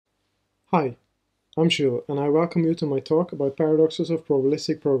Hi, I'm Jules, and I welcome you to my talk about paradoxes of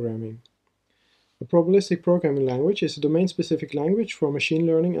probabilistic programming. A probabilistic programming language is a domain-specific language for machine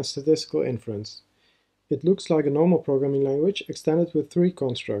learning and statistical inference. It looks like a normal programming language extended with three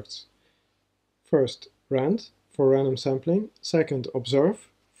constructs. First, rand for random sampling, second, observe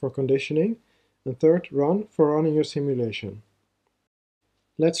for conditioning, and third, run for running your simulation.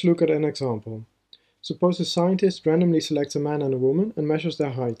 Let's look at an example. Suppose a scientist randomly selects a man and a woman and measures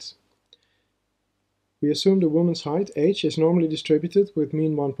their heights. We assume the woman's height, h, is normally distributed with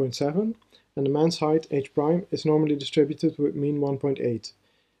mean 1.7, and the man's height, h prime, is normally distributed with mean 1.8.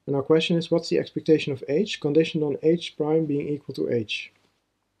 And our question is, what's the expectation of h, conditioned on h prime being equal to h?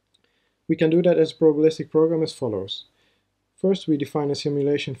 We can do that as a probabilistic program as follows. First, we define a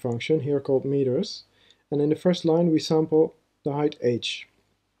simulation function, here called meters, and in the first line we sample the height h.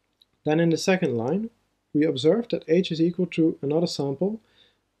 Then in the second line, we observe that h is equal to another sample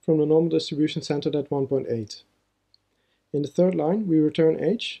from the normal distribution centered at 1.8. In the third line, we return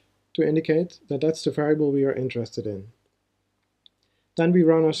h to indicate that that's the variable we are interested in. Then we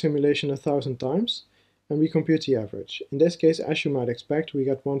run our simulation 1,000 times, and we compute the average. In this case, as you might expect, we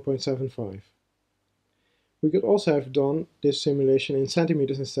get 1.75. We could also have done this simulation in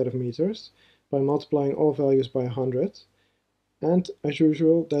centimeters instead of meters, by multiplying all values by 100, and as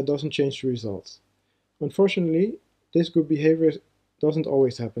usual, that doesn't change the result. Unfortunately, this good behavior doesn't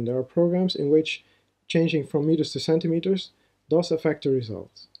always happen. There are programs in which changing from meters to centimeters does affect the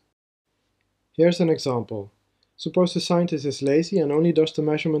result. Here's an example. Suppose the scientist is lazy and only does the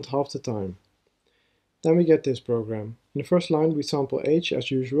measurement half the time. Then we get this program. In the first line we sample h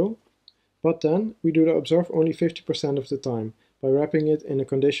as usual, but then we do the observe only 50% of the time by wrapping it in a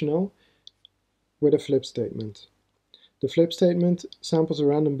conditional with a flip statement. The flip statement samples a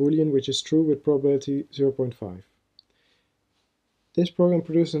random boolean which is true with probability 0.5. This program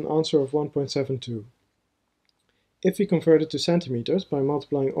produces an answer of 1.72. If we convert it to centimeters by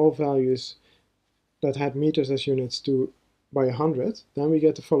multiplying all values that had meters as units by 100, then we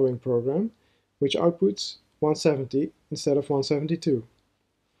get the following program, which outputs 170 instead of 172.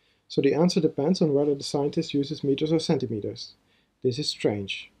 So the answer depends on whether the scientist uses meters or centimeters. This is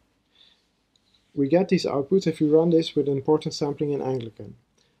strange. We get these outputs if we run this with important sampling in Anglican.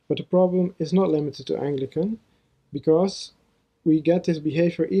 But the problem is not limited to Anglican, because we get this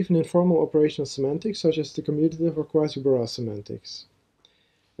behavior even in formal operational semantics, such as the commutative or quasi-Borel semantics.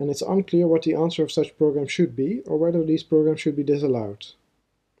 And it's unclear what the answer of such programs should be, or whether these programs should be disallowed.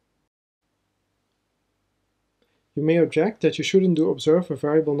 You may object that you shouldn't do observe a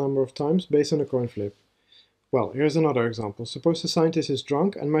variable number of times based on a coin flip. Well, here's another example. Suppose the scientist is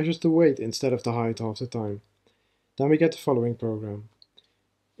drunk and measures the weight instead of the height half the time. Then we get the following program.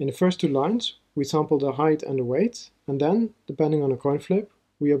 In the first two lines, we sample the height and the weight, and then, depending on a coin flip,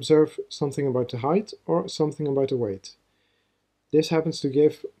 we observe something about the height or something about the weight. This happens to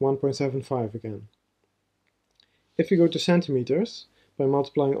give 1.75 again. If we go to centimeters, by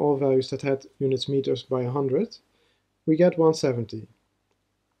multiplying all values that had units meters by 100, we get 170.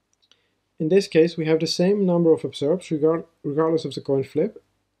 In this case, we have the same number of observes regardless of the coin flip,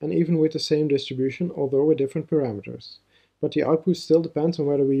 and even with the same distribution, although with different parameters. But the output still depends on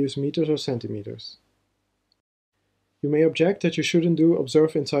whether we use meters or centimeters. You may object that you shouldn't do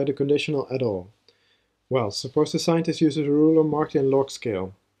observe inside a conditional at all. Well, suppose the scientist uses a ruler marked in log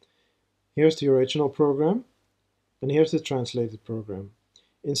scale. Here's the original program, and here's the translated program.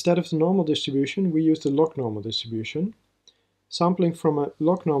 Instead of the normal distribution, we use the log normal distribution. Sampling from a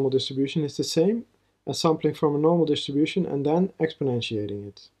log normal distribution is the same as sampling from a normal distribution and then exponentiating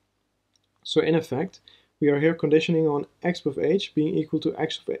it. So in effect, we are here conditioning on x of h being equal to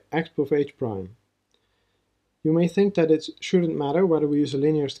x of h prime. You may think that it shouldn't matter whether we use a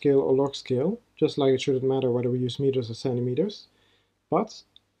linear scale or log scale, just like it shouldn't matter whether we use meters or centimeters, but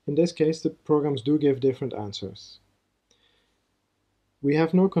in this case the programs do give different answers. We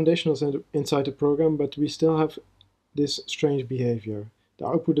have no conditionals inside the program, but we still have this strange behavior. The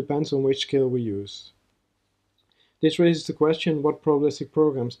output depends on which scale we use. This raises the question what probabilistic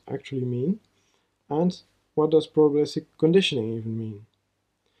programs actually mean, and what does probabilistic conditioning even mean?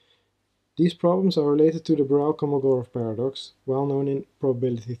 These problems are related to the Borel-Kolmogorov paradox, well known in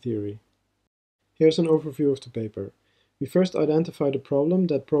probability theory. Here's an overview of the paper. We first identified the problem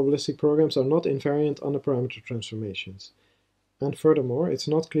that probabilistic programs are not invariant under parameter transformations. And furthermore, it's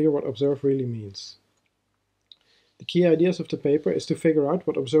not clear what observe really means. The key ideas of the paper is to figure out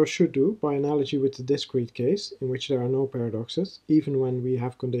what observe should do by analogy with the discrete case, in which there are no paradoxes, even when we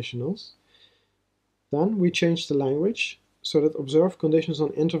have conditionals. Then we changed the language so that observe conditions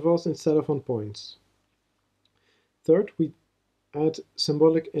on intervals instead of on points. Third, we add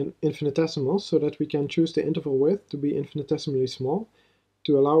symbolic infinitesimals so that we can choose the interval width to be infinitesimally small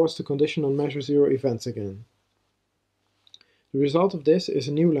to allow us to condition on measure zero events again. The result of this is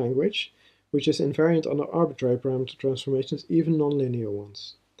a new language, which is invariant under arbitrary parameter transformations, even nonlinear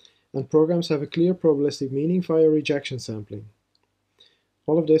ones. And programs have a clear probabilistic meaning via rejection sampling.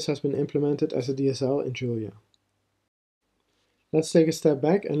 All of this has been implemented as a DSL in Julia. Let's take a step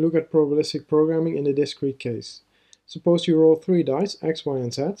back and look at probabilistic programming in a discrete case. Suppose you roll 3 dice, x, y,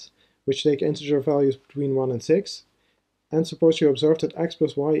 and z, which take integer values between 1 and 6, and suppose you observe that x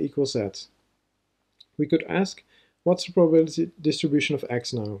plus y equals z. We could ask, what's the probability distribution of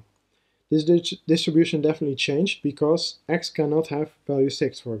x now? This distribution definitely changed because x cannot have value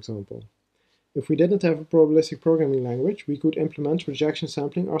 6, for example. If we didn't have a probabilistic programming language, we could implement rejection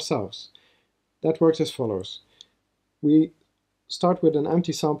sampling ourselves. That works as follows. We start with an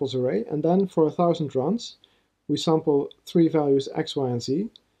empty samples array, and then for 1,000 runs, we sample 3 values x, y, and z,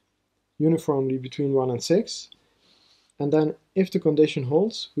 uniformly between 1 and 6, and then if the condition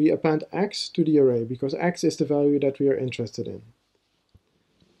holds, we append x to the array, because x is the value that we are interested in.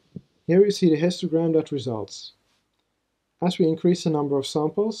 Here you see the histogram that results. As we increase the number of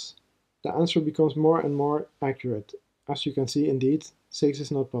samples, the answer becomes more and more accurate. As you can see, indeed, 6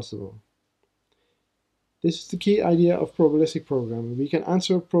 is not possible. This is the key idea of probabilistic programming. We can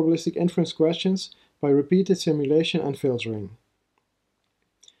answer probabilistic inference questions by repeated simulation and filtering.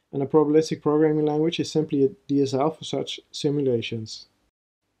 And a probabilistic programming language is simply a DSL for such simulations.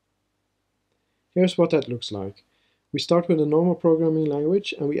 Here's what that looks like. We start with a normal programming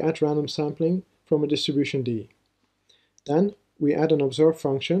language and we add random sampling from a distribution D. Then we add an observe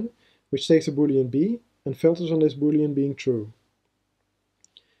function which takes a boolean b and filters on this boolean being true.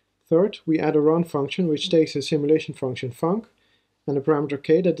 Third, we add a run function which takes a simulation function func and a parameter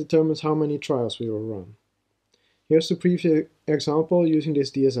k that determines how many trials we will run. Here's the previous example using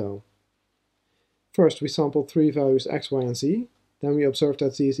this DSL. First we sample 3 values x, y, and z, then we observe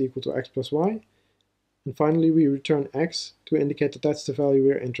that z is equal to x plus y, and finally we return x to indicate that that's the value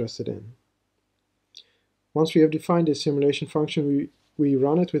we are interested in. Once we have defined this simulation function, we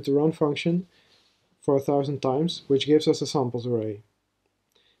run it with the run function for 1,000 times, which gives us a samples array.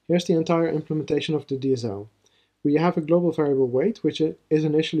 Here's the entire implementation of the DSL. We have a global variable weight, which is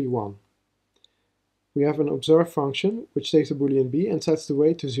initially 1. We have an observe function, which takes a boolean b and sets the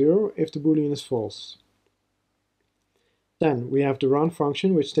weight to 0 if the boolean is false. Then we have the run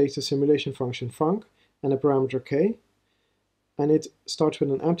function, which takes the simulation function func and a parameter k, and it starts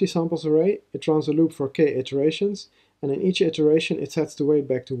with an empty samples array. It runs a loop for k iterations, and in each iteration it sets the weight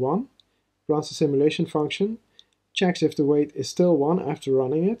back to 1, runs the simulation function, checks if the weight is still 1 after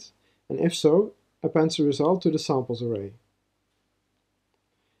running it, and if so, appends the result to the samples array.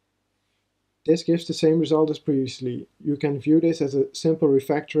 This gives the same result as previously. You can view this as a simple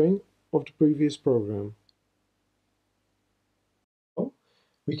refactoring of the previous program.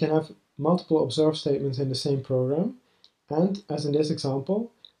 We can have multiple observe statements in the same program, and, as in this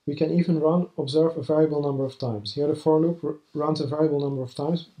example, we can even run observe a variable number of times. Here the for loop runs a variable number of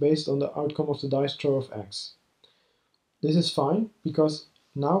times based on the outcome of the dice throw of x. This is fine, because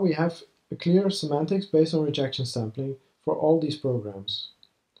now we have a clear semantics based on rejection sampling for all these programs.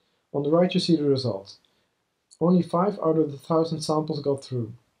 On the right you see the result. Only 5 out of the 1,000 samples got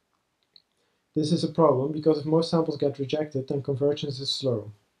through. This is a problem, because if most samples get rejected, then convergence is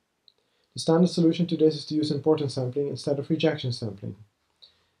slow. The standard solution to this is to use importance sampling instead of rejection sampling.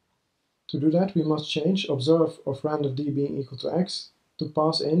 To do that, we must change observe of random d being equal to x to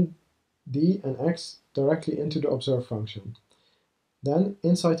pass in d and x directly into the observe function. Then,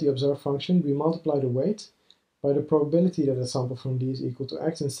 inside the observe function, we multiply the weight by the probability that a sample from d is equal to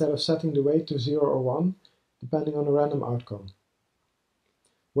x instead of setting the weight to 0 or 1, depending on the random outcome.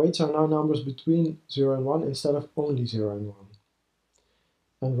 Weights are now numbers between 0 and 1 instead of only 0 and 1.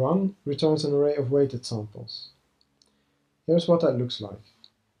 And run returns an array of weighted samples. Here's what that looks like.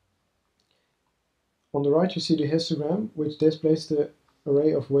 On the right you see the histogram, which displays the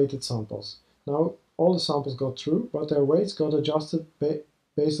array of weighted samples. Now all the samples got through, but their weights got adjusted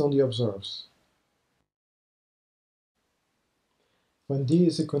based on the observes. When d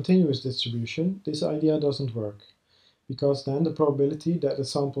is a continuous distribution, this idea doesn't work, because then the probability that a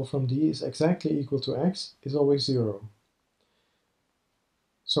sample from d is exactly equal to x is always 0.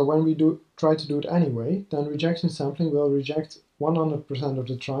 So when we try to do it anyway, then rejection sampling will reject 100% of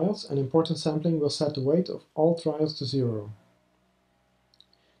the trials, and importance sampling will set the weight of all trials to 0.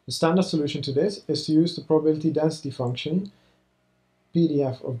 The standard solution to this is to use the probability density function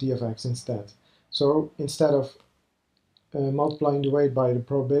PDF of d of x instead. So instead of multiplying the weight by the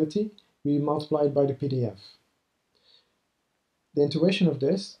probability, we multiply it by the PDF. The intuition of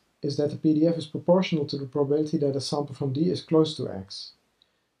this is that the PDF is proportional to the probability that a sample from D is close to X.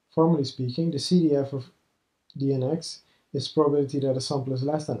 Formally speaking, the CDF of D and X is the probability that a sample is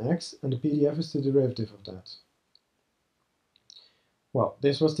less than X, and the PDF is the derivative of that. Well,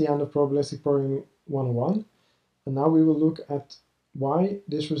 this was the end of Probabilistic Programming 101, and now we will look at why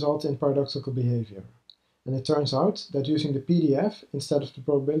this results in paradoxical behavior. And it turns out that using the PDF instead of the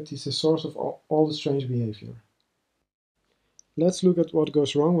probability is the source of all the strange behavior. Let's look at what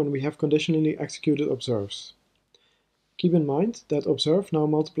goes wrong when we have conditionally executed observes. Keep in mind that observe now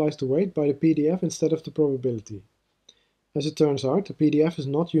multiplies the weight by the PDF instead of the probability. As it turns out, the PDF is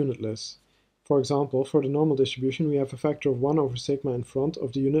not unitless. For example, for the normal distribution we have a factor of 1 over sigma in front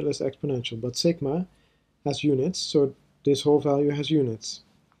of the unitless exponential, but sigma has units, so this whole value has units.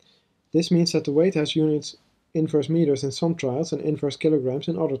 This means that the weight has units inverse meters in some trials and inverse kilograms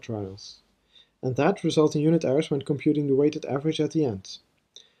in other trials. And that results in unit errors when computing the weighted average at the end.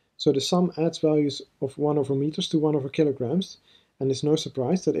 So the sum adds values of 1 over meters to 1 over kilograms, and it's no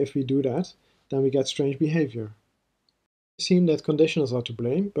surprise that if we do that, then we get strange behavior. It seems that conditionals are to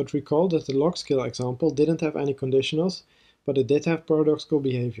blame, but recall that the log scale example didn't have any conditionals, but it did have paradoxical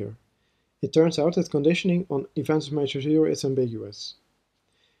behavior. It turns out that conditioning on events of measure 0 is ambiguous.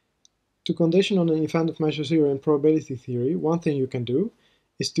 To condition on an event of measure 0 in probability theory, one thing you can do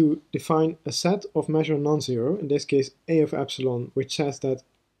is to define a set of measure non-zero, in this case A of epsilon, which says that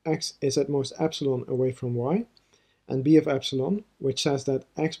x is at most epsilon away from y, and B of epsilon, which says that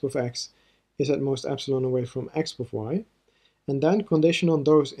x of x is at most epsilon away from x of y, and then condition on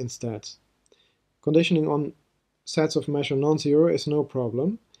those instead. Conditioning on sets of measure non-zero is no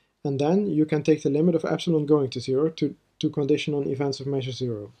problem, and then you can take the limit of epsilon going to 0 to condition on events of measure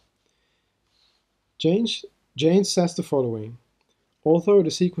 0. Janes says the following: although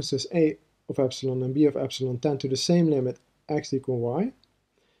the sequences A of epsilon and B of epsilon tend to the same limit x equal y,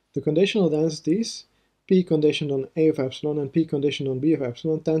 the conditional densities P conditioned on A of epsilon and P conditioned on B of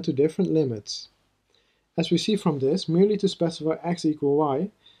epsilon tend to different limits. As we see from this, merely to specify x equal y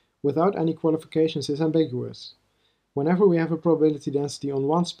without any qualifications is ambiguous. Whenever we have a probability density on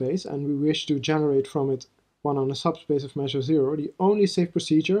one space and we wish to generate from it one on a subspace of measure 0, the only safe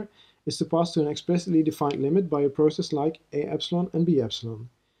procedure is to pass to an explicitly defined limit by a process like A epsilon and B epsilon.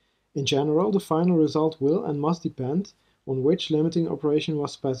 In general, the final result will and must depend on which limiting operation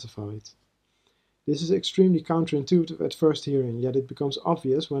was specified. This is extremely counterintuitive at first hearing, yet it becomes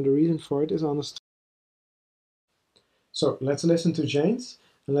obvious when the reason for it is understood. So let's listen to Janes,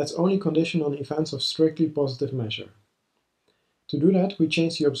 and let's only condition on events of strictly positive measure. To do that, we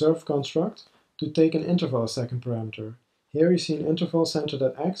change the observed construct to take an interval as second parameter. Here you see an interval centered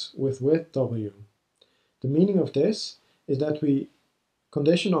at x with width w. The meaning of this is that we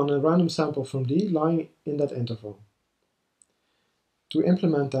condition on a random sample from D lying in that interval. To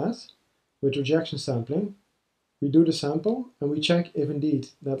implement that, with rejection sampling, we do the sample and we check if indeed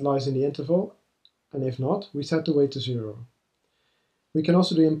that lies in the interval, and if not, we set the weight to 0. We can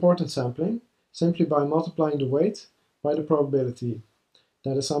also do importance sampling, simply by multiplying the weight by the probability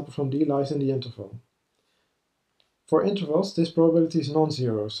that a sample from D lies in the interval. For intervals, this probability is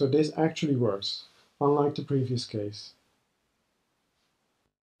non-zero, so this actually works, unlike the previous case.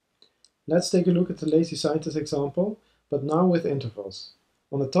 Let's take a look at the lazy scientist example, but now with intervals.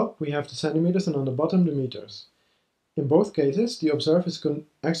 On the top we have the centimeters and on the bottom the meters. In both cases, the observe is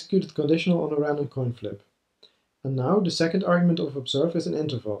executed conditional on a random coin flip. And now the second argument of observe is an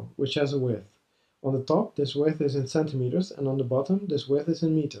interval, which has a width. On the top, this width is in centimeters, and on the bottom, this width is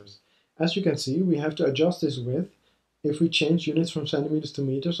in meters. As you can see, we have to adjust this width if we change units from centimeters to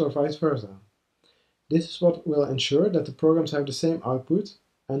meters or vice versa. This is what will ensure that the programs have the same output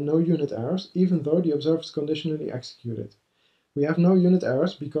and no unit errors, even though the observe is conditionally executed. We have no unit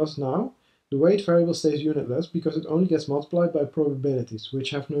errors because now the weight variable stays unitless because it only gets multiplied by probabilities,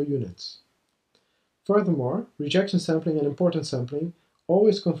 which have no units. Furthermore, rejection sampling and importance sampling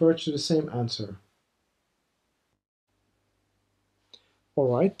always converge to the same answer.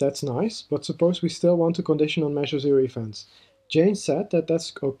 Alright, that's nice, but suppose we still want to condition on measure 0 events. Janes said that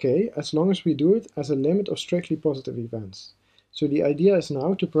that's okay as long as we do it as a limit of strictly positive events. So the idea is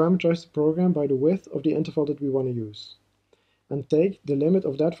now to parameterize the program by the width of the interval that we want to use, and take the limit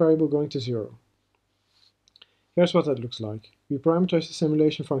of that variable going to 0. Here's what that looks like. We parameterize the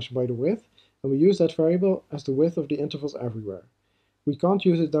simulation function by the width, and we use that variable as the width of the intervals everywhere. We can't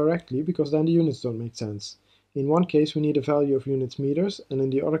use it directly because then the units don't make sense. In one case we need a value of units meters, and in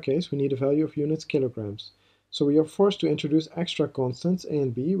the other case we need a value of units kilograms. So we are forced to introduce extra constants a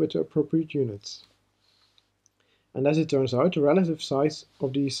and b with the appropriate units. And as it turns out, the relative size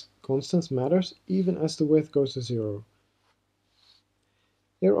of these constants matters even as the width goes to 0.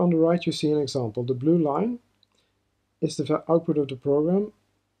 Here on the right you see an example. The blue line is the output of the program,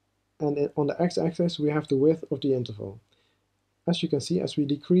 and on the x-axis we have the width of the interval. As you can see, as we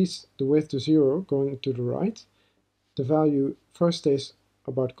decrease the width to 0 going to the right, the value first stays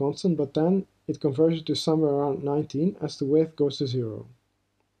about constant, but then it converges to somewhere around 19 as the width goes to 0.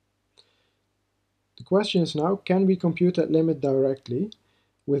 The question is now, can we compute that limit directly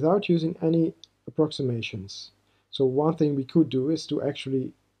without using any approximations? So one thing we could do is to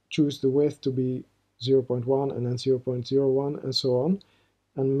actually choose the width to be 0.1 and then 0.01 and so on,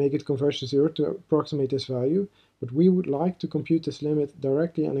 and make it converge to 0 to approximate this value, but we would like to compute this limit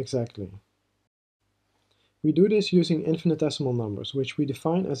directly and exactly. We do this using infinitesimal numbers, which we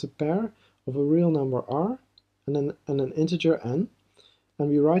define as a pair of a real number r and an integer n, and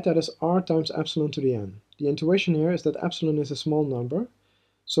we write that as r times epsilon to the n. The intuition here is that epsilon is a small number,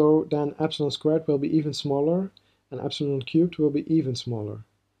 so then epsilon squared will be even smaller, and epsilon cubed will be even smaller.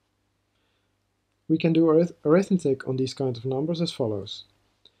 We can do arithmetic on these kinds of numbers as follows.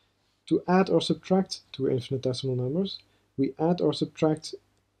 To add or subtract two infinitesimal numbers, we add or subtract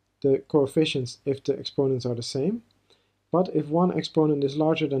the coefficients if the exponents are the same, but if one exponent is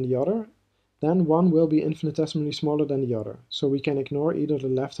larger than the other, then one will be infinitesimally smaller than the other, so we can ignore either the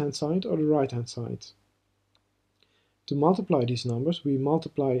left-hand side or the right-hand side. To multiply these numbers, we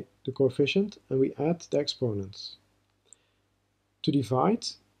multiply the coefficient and we add the exponents. To divide,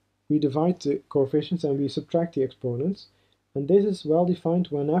 we divide the coefficients and we subtract the exponents, and this is well defined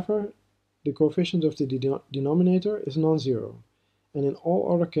whenever the coefficient of the denominator is non-zero, and in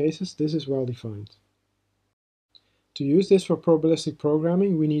all other cases this is well defined. To use this for probabilistic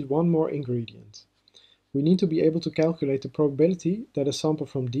programming, we need one more ingredient. We need to be able to calculate the probability that a sample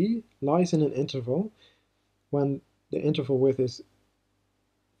from D lies in an interval when the interval width is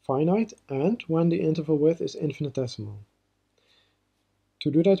finite and when the interval width is infinitesimal.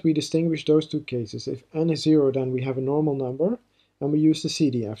 To do that, we distinguish those two cases. If n is 0, then we have a normal number, and we use the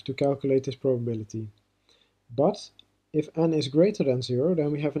CDF to calculate this probability. But if n is greater than 0,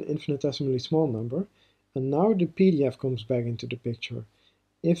 then we have an infinitesimally small number, and now the PDF comes back into the picture.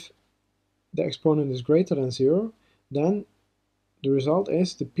 If the exponent is greater than 0, then the result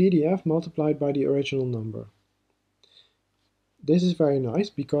is the PDF multiplied by the original number. This is very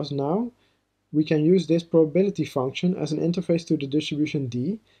nice because now we can use this probability function as an interface to the distribution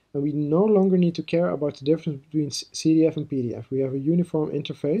D, and we no longer need to care about the difference between CDF and PDF. We have a uniform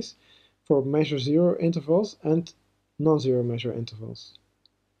interface for measure zero intervals and non-zero measure intervals.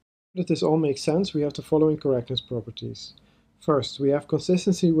 That this all makes sense, we have the following correctness properties. First, we have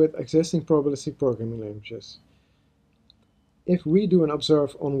consistency with existing probabilistic programming languages. If we do an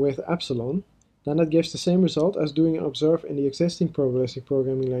observe on width epsilon, then that gives the same result as doing an observe in the existing probabilistic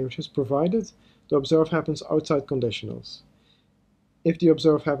programming languages, provided the observe happens outside conditionals. If the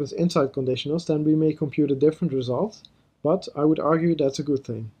observe happens inside conditionals, then we may compute a different result, but I would argue that's a good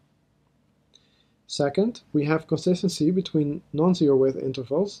thing. Second, we have consistency between non-zero width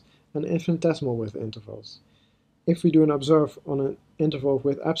intervals and infinitesimal width intervals. If we do an observe on an interval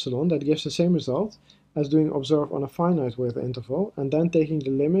with epsilon, that gives the same result as doing observe on a finite width interval and then taking the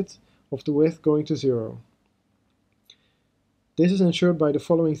limit of the width going to 0. This is ensured by the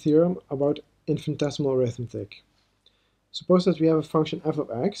following theorem about infinitesimal arithmetic. Suppose that we have a function f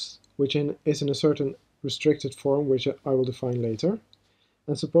of x, which is in a certain restricted form, which I will define later.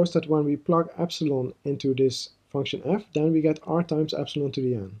 And suppose that when we plug epsilon into this function f, then we get r times epsilon to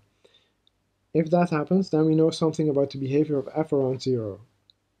the n. If that happens, then we know something about the behavior of f around 0.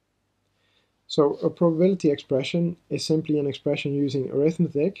 So a probability expression is simply an expression using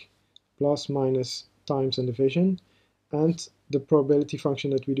arithmetic, plus, minus, times, and division, and the probability function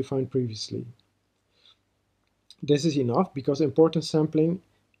that we defined previously. This is enough because importance sampling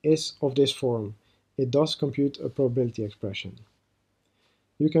is of this form. It does compute a probability expression.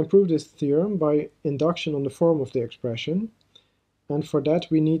 You can prove this theorem by induction on the form of the expression, and for that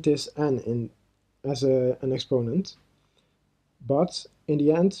we need this n as an exponent. But in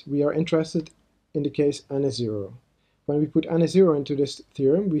the end we are interested in the case n is 0. When we put n is 0 into this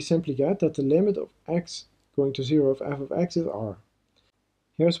theorem, we simply get that the limit of x going to 0 of f of x is r.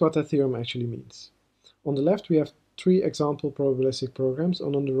 Here's what that theorem actually means. On the left we have 3 example probabilistic programs,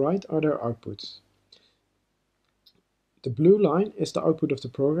 and on the right are their outputs. The blue line is the output of the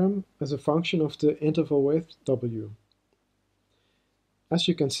program as a function of the interval width w. As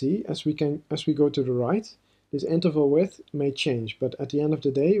you can see, as we go to the right, this interval width may change, but at the end of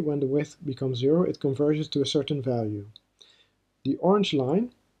the day, when the width becomes 0, it converges to a certain value. The orange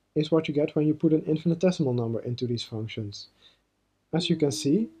line is what you get when you put an infinitesimal number into these functions. As you can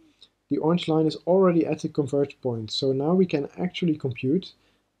see, the orange line is already at the converge point, so now we can actually compute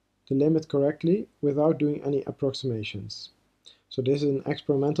the limit correctly without doing any approximations. So this is an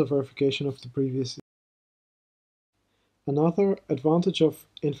experimental verification of the previous. Another advantage of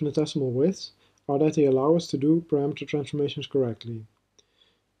infinitesimal widths are that they allow us to do parameter transformations correctly.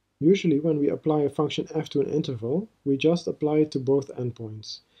 Usually when we apply a function f to an interval, we just apply it to both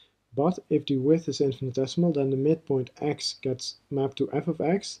endpoints. But if the width is infinitesimal, then the midpoint x gets mapped to f of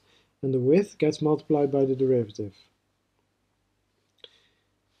x, and the width gets multiplied by the derivative.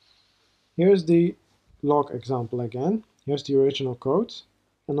 Here's the log example again. Here's the original code,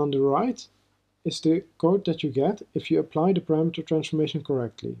 and on the right is the code that you get if you apply the parameter transformation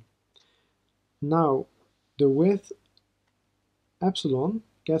correctly. Now, the width epsilon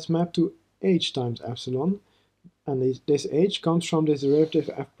gets mapped to h times epsilon, and this h comes from this derivative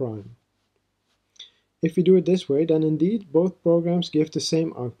f prime. If we do it this way, then indeed both programs give the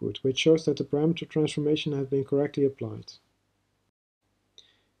same output, which shows that the parameter transformation has been correctly applied.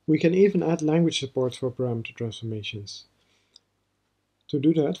 We can even add language support for parameter transformations. To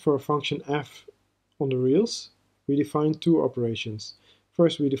do that, for a function f on the reals, we define two operations.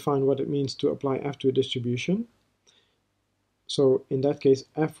 First, we define what it means to apply f to a distribution. So in that case,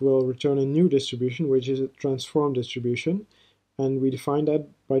 f will return a new distribution, which is a transform distribution, and we define that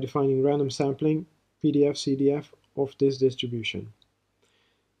by defining random sampling PDF CDF of this distribution.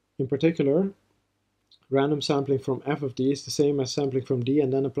 In particular, random sampling from f of d is the same as sampling from d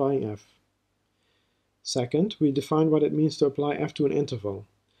and then applying f. Second, we define what it means to apply f to an interval.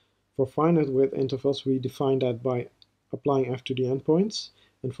 For finite width intervals, we define that by applying f to the endpoints,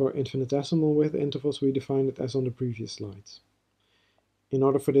 and for infinitesimal width intervals, we define it as on the previous slide. In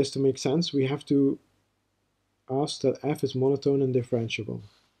order for this to make sense, we have to ask that f is monotone and differentiable.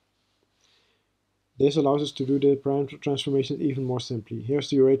 This allows us to do the parameter transformations even more simply. Here's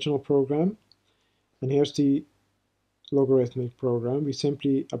the original program, and here's the logarithmic program. We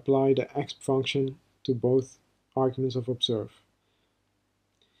simply apply the exp function to both arguments of observe.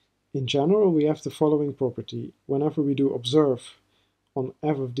 In general, we have the following property. Whenever we do observe on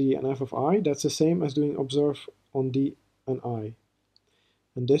f of d and f of I, that's the same as doing observe on d and I.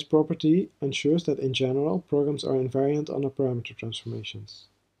 And this property ensures that in general, programs are invariant under parameter transformations.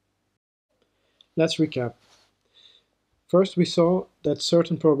 Let's recap. First, we saw that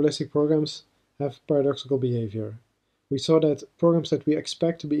certain probabilistic programs have paradoxical behavior. We saw that programs that we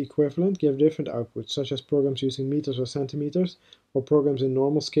expect to be equivalent give different outputs, such as programs using meters or centimeters, or programs in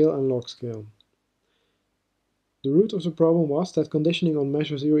normal scale and log scale. The root of the problem was that conditioning on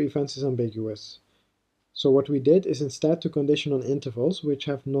measure zero events is ambiguous. So what we did is instead to condition on intervals which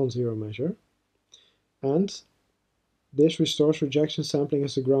have non-zero measure, and this restores rejection sampling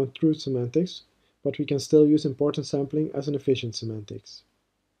as a ground truth semantics, but we can still use importance sampling as an efficient semantics.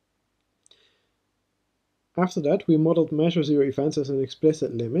 After that, we modeled measure zero events as an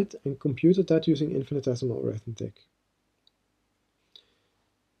explicit limit and computed that using infinitesimal arithmetic.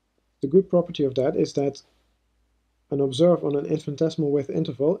 The good property of that is that an observe on an infinitesimal width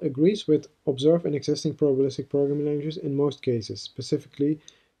interval agrees with observe in existing probabilistic programming languages in most cases, specifically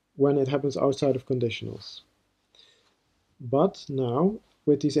when it happens outside of conditionals. But now,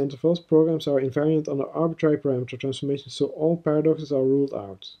 with these intervals, programs are invariant under arbitrary parameter transformations, so all paradoxes are ruled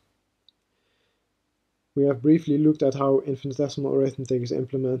out. We have briefly looked at how infinitesimal arithmetic is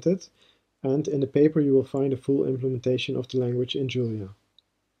implemented, and in the paper you will find a full implementation of the language in Julia.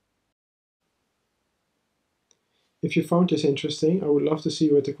 If you found this interesting, I would love to see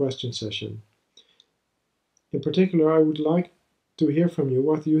you at the question session. In particular, I would like to hear from you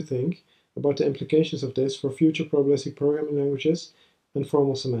what you think about the implications of this for future probabilistic programming languages and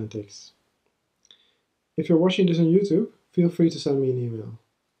formal semantics. If you're watching this on YouTube, feel free to send me an email.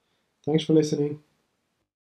 Thanks for listening.